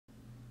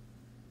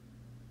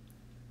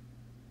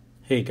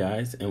Hey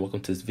guys, and welcome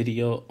to this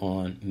video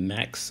on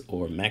max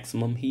or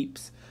maximum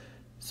heaps.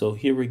 So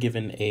here we're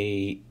given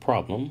a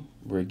problem.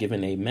 We're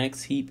given a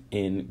max heap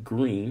in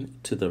green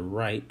to the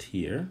right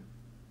here.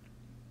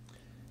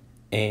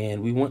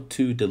 And we want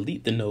to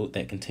delete the node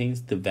that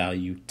contains the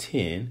value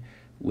 10,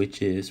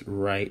 which is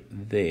right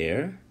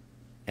there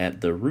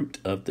at the root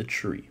of the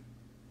tree.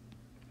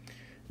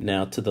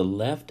 Now to the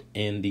left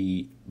in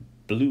the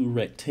blue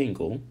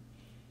rectangle,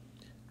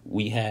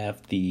 we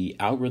have the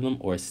algorithm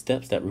or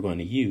steps that we're going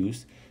to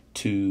use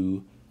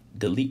to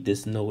delete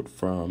this node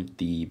from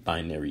the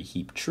binary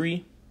heap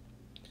tree.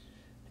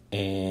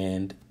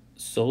 And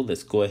so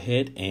let's go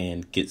ahead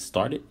and get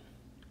started.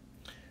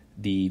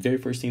 The very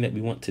first thing that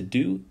we want to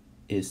do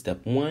is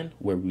step 1,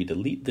 where we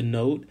delete the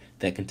node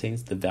that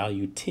contains the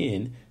value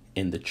 10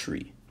 in the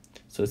tree.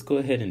 So let's go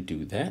ahead and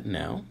do that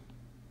now.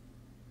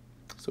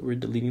 So we're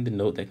deleting the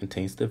node that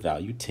contains the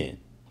value 10.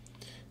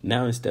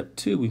 Now in step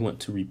 2, we want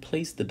to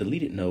replace the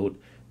deleted node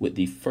with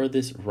the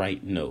furthest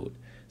right node.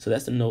 So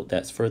that's the node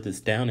that's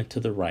furthest down and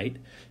to the right.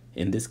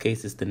 In this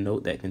case, it's the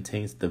node that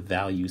contains the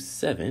value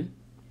 7.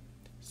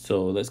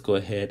 So let's go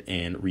ahead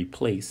and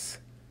replace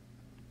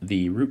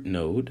the root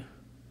node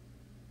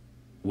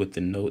with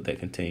the node that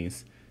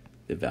contains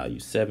the value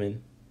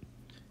 7.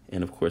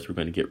 And of course, we're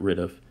going to get rid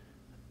of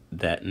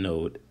that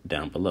node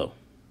down below.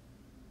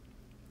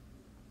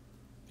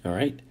 All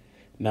right.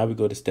 Now we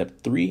go to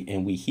step 3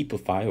 and we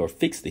heapify or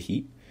fix the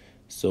heap.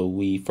 So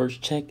we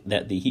first check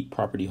that the heap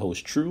property holds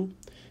true.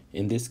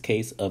 In this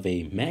case of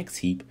a max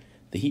heap,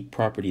 the heap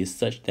property is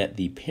such that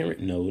the parent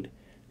node,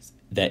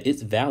 that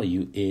its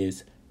value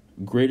is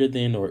greater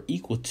than or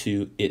equal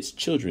to its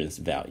children's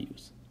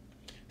values.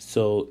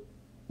 So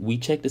we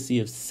check to see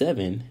if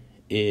 7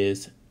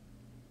 is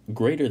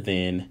greater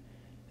than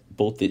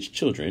both its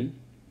children,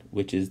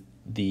 which is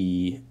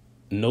the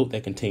node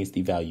that contains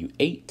the value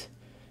 8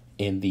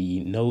 and the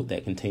node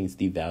that contains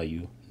the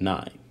value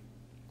 9.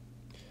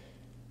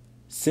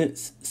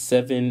 Since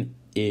 7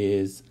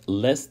 is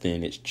less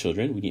than its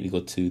children, we need to go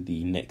to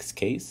the next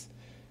case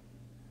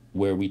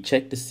where we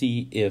check to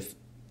see if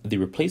the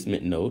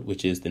replacement node,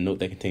 which is the node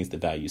that contains the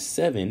value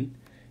 7,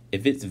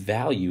 if its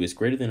value is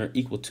greater than or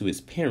equal to its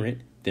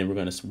parent, then we're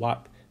going to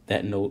swap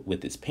that node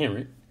with its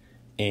parent.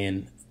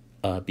 And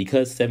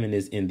because 7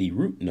 is in the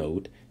root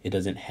node, it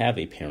doesn't have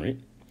a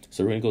parent.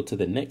 So we're going to go to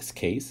the next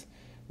case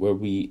where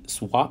we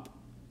swap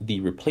the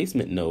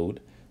replacement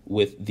node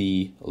with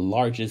the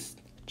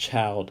largest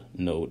child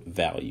node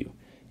value.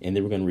 And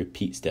then we're going to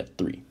repeat step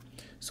 3.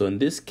 So in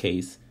this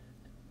case,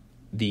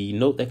 the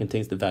node that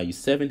contains the value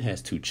 7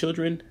 has 2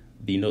 children,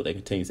 the node that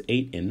contains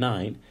 8 and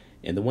 9,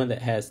 and the one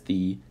that has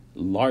the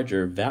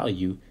larger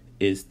value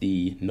is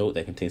the node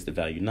that contains the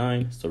value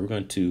 9. So we're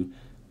going to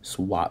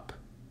swap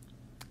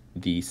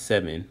the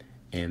 7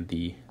 and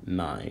the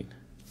 9.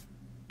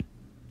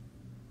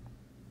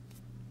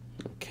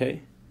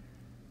 Okay.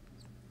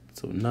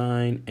 So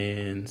 9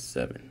 and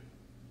 7.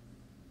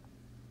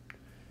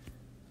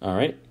 All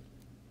right.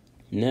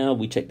 Now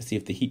we check to see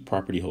if the heap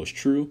property holds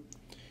true.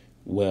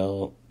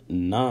 Well,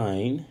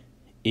 9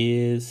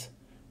 is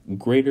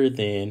greater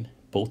than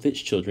both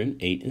its children,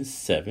 8 and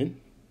 7.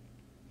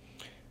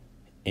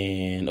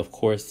 And of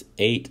course,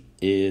 8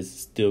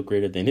 is still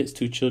greater than its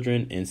 2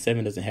 children, and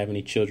 7 doesn't have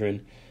any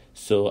children.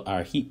 So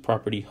our heap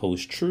property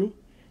holds true,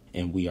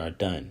 and we are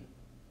done.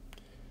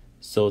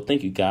 So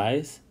thank you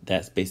guys.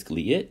 That's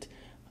basically it.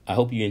 I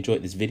hope you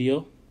enjoyed this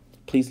video.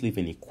 Please leave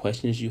any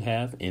questions you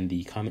have in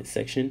the comment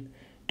section.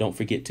 Don't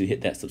forget to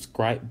hit that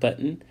subscribe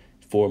button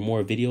for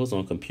more videos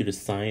on computer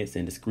science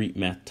and discrete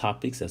math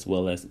topics, as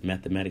well as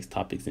mathematics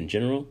topics in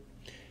general.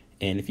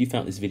 And if you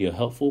found this video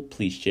helpful,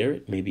 please share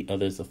it. Maybe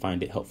others will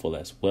find it helpful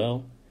as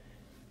well.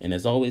 And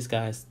as always,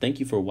 guys, thank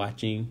you for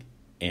watching,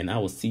 and I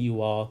will see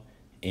you all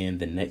in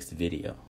the next video.